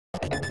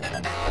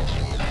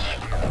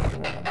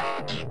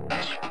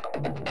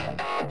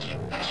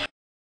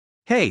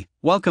Hey,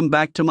 welcome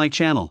back to my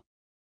channel.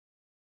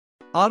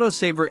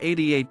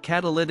 AUTOSAVER88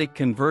 Catalytic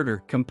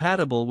Converter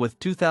compatible with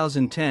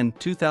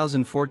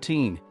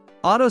 2010-2014.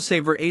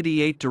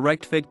 AUTOSAVER88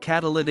 Direct Fit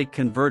Catalytic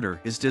Converter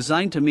is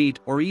designed to meet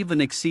or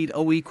even exceed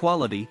OE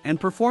quality and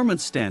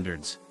performance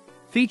standards.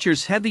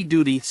 Features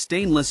heavy-duty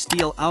stainless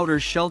steel outer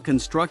shell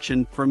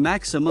construction for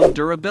maximum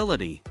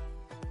durability.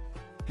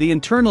 The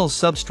internal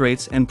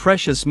substrates and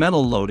precious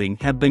metal loading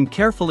have been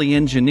carefully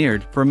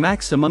engineered for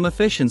maximum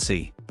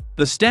efficiency.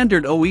 The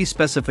standard OE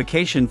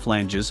specification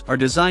flanges are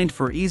designed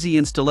for easy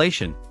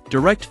installation,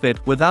 direct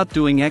fit without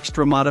doing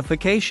extra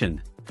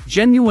modification.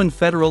 Genuine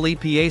Federal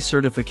EPA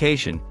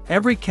certification,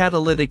 every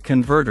catalytic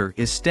converter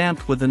is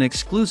stamped with an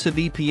exclusive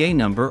EPA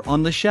number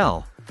on the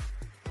shell.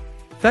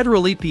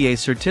 Federal EPA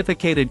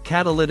certificated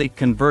catalytic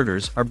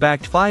converters are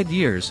backed 5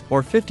 years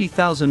or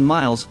 50,000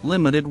 miles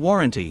limited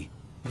warranty.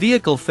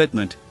 Vehicle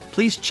fitment,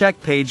 please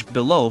check page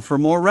below for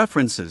more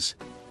references.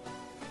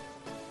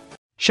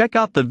 Check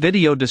out the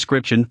video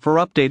description for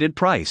updated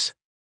price.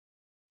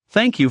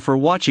 Thank you for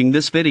watching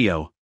this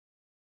video.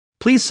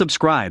 Please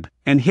subscribe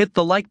and hit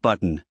the like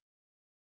button.